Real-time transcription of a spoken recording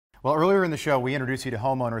Well, earlier in the show, we introduced you to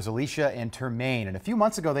homeowners Alicia and Termaine, and a few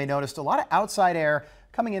months ago, they noticed a lot of outside air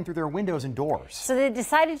coming in through their windows and doors. So they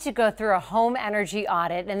decided to go through a home energy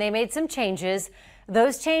audit, and they made some changes.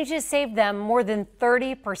 Those changes saved them more than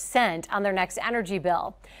 30% on their next energy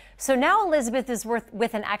bill. So now Elizabeth is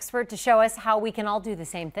with an expert to show us how we can all do the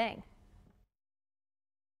same thing.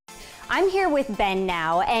 I'm here with Ben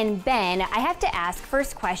now, and Ben, I have to ask,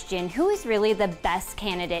 first question, who is really the best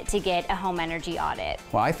candidate to get a home energy audit?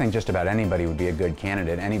 Well, I think just about anybody would be a good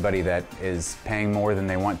candidate. Anybody that is paying more than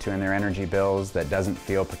they want to in their energy bills, that doesn't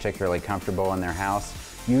feel particularly comfortable in their house.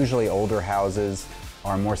 Usually older houses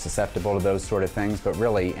are more susceptible to those sort of things, but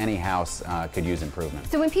really any house could use improvement.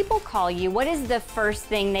 So when people call you, what is the first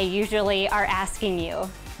thing they usually are asking you?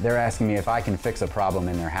 They're asking me if I can fix a problem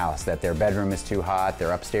in their house, that their bedroom is too hot,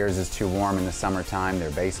 their upstairs is too warm in the summertime, their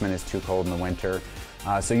basement is too cold in the winter.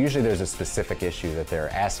 So usually there's a specific issue that they're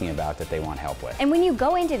asking about that they want help with. And when you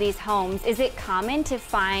go into these homes, is it common to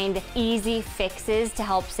find easy fixes to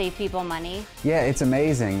help save people money? Yeah, it's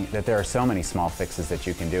amazing that there are so many small fixes that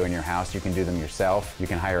you can do in your house. You can do them yourself. You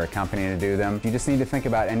can hire a company to do them. You just need to think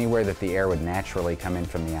about anywhere that the air would naturally come in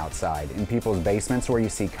from the outside. In people's basements where you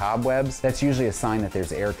see cobwebs, that's usually a sign that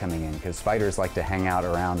there's air coming in, because spiders like to hang out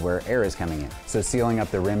around where air is coming in. So sealing up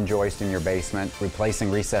the rim joist in your basement, replacing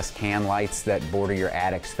recessed can lights that border your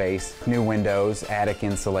attic space, new windows, attic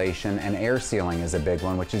insulation, and air sealing is a big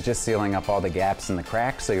one, which is just sealing up all the gaps and the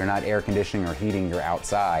cracks so you're not air conditioning or heating your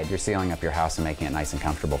outside. You're sealing up your house and making it nice and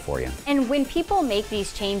comfortable for you. And when people make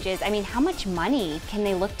these changes, I mean, how much money can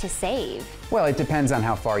they look to save? Well, it depends on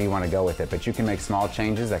how far you want to go with it, but you can make small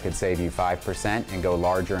changes that could save you 5% and go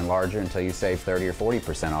larger and larger until you save 30 or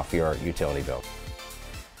 40% off your utility bill.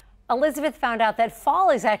 Elizabeth found out that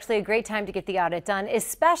fall is actually a great time to get the audit done,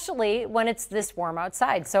 especially when it's this warm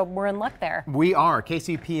outside. So we're in luck there. We are.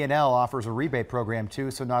 KCP&L offers a rebate program too,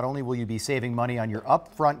 so not only will you be saving money on your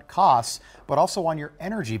upfront costs, but also on your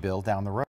energy bill down the road.